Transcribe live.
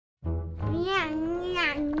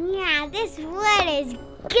this wood is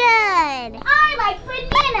good. I like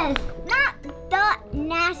bananas, not the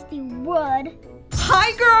nasty wood.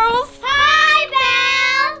 Hi, girls. Hi,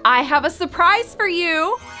 Belle. I have a surprise for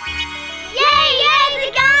you. Yay,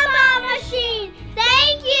 the gumball machine.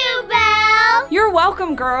 Thank you, Belle. You're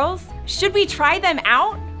welcome, girls. Should we try them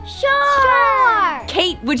out? Sure.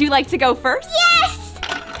 Kate, would you like to go first? Yes.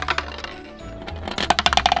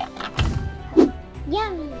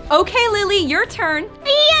 Yummy. Okay, Lily, your turn.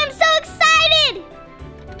 I'm so excited.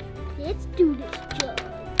 Let's do this job.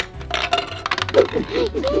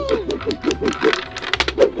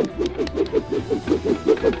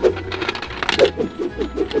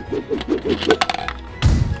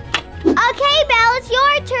 Okay, Belle, it's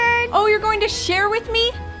your turn. Oh, you're going to share with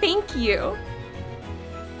me? Thank you.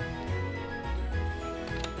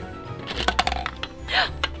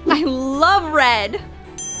 I love red.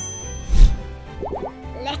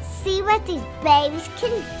 Let's see what these babies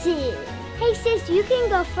can do. Hey, sis, you can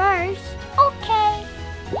go first. Okay.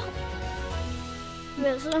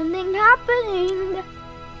 There's something happening.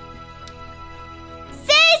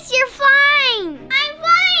 Sis, you're flying. I'm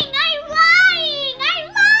flying.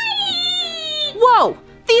 Whoa,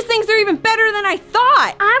 these things are even better than I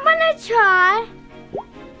thought. I'm gonna try.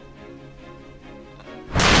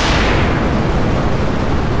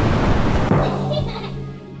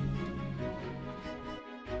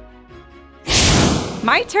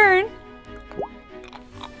 My turn.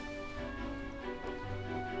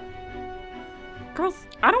 Girls,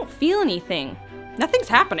 I don't feel anything. Nothing's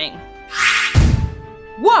happening.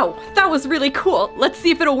 Whoa, that was really cool. Let's see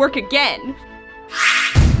if it'll work again.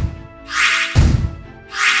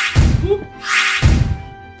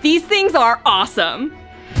 These things are awesome.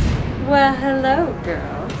 Well, hello,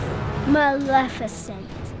 girls. Maleficent,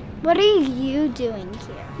 what are you doing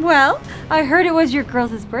here? Well, I heard it was your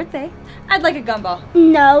girls' birthday. I'd like a gumball.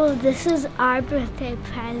 No, this is our birthday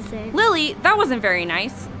present. Lily, that wasn't very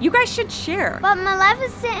nice. You guys should share. But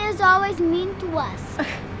Maleficent is always mean to us.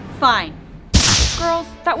 Fine. Girls,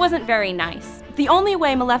 that wasn't very nice. The only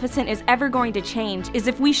way Maleficent is ever going to change is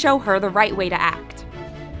if we show her the right way to act.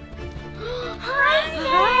 Hi,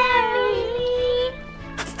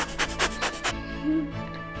 Sammie.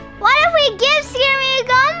 What if we give Sammie a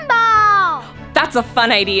gumball? That's a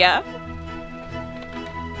fun idea.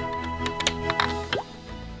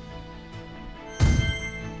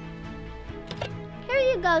 Here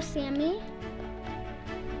you go, Sammie.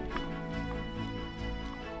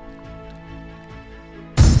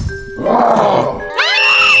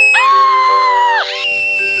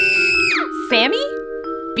 Sammie?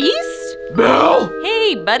 Beast? Belle!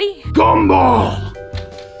 Hey, buddy. Gumball!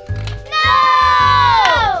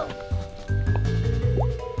 No!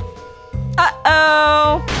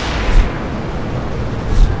 Uh-oh.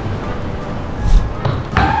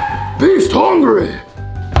 Beast hungry!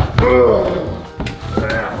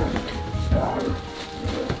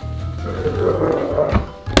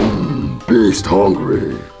 Beast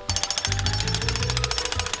hungry.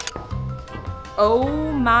 Oh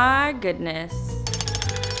my goodness.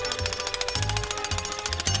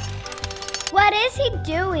 What is he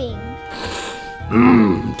doing?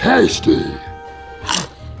 Tasty.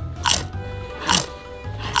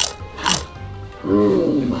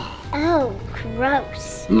 Oh,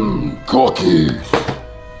 gross. Cookies.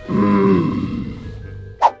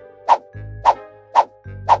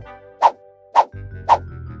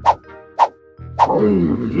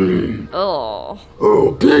 Oh.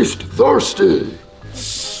 Oh, Beast thirsty.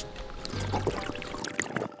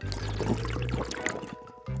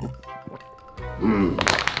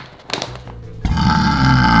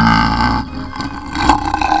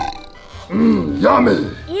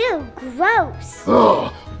 Yummy. Ew, gross.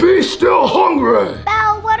 Beast still hungry.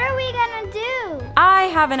 Belle, what are we gonna do? I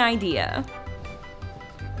have an idea.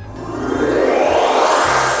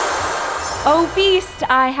 Oh, Beast,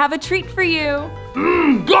 I have a treat for you.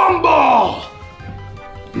 Gumball!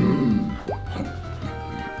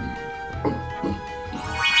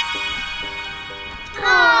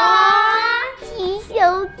 Aww, she's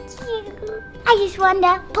so cute. I just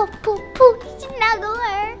wanna snuggle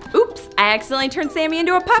her. Oops, I accidentally turned Sammie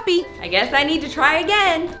into a puppy. I guess I need to try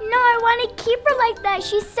again. No, I want to keep her like that.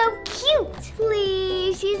 She's so cute.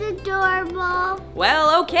 Please, she's adorable.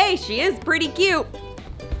 Well, okay, she is pretty cute.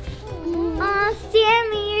 Aw,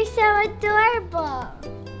 Sammie, you're so adorable.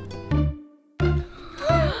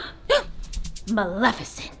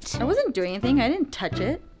 Maleficent. I wasn't doing anything. I didn't touch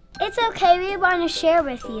it. It's okay, we want to share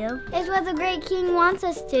with you. It's what the great king wants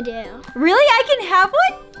us to do. Really? I can have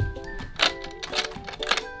one?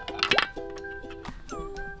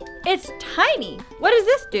 It's tiny. What does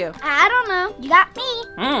this do? I don't know. You got me.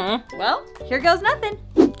 Well, here goes nothing.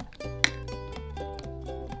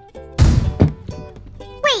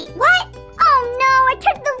 Wait, what? Oh no, I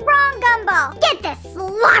took the wrong gumball. Get this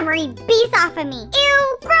slobbery beast off of me.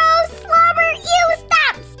 Ew, gross.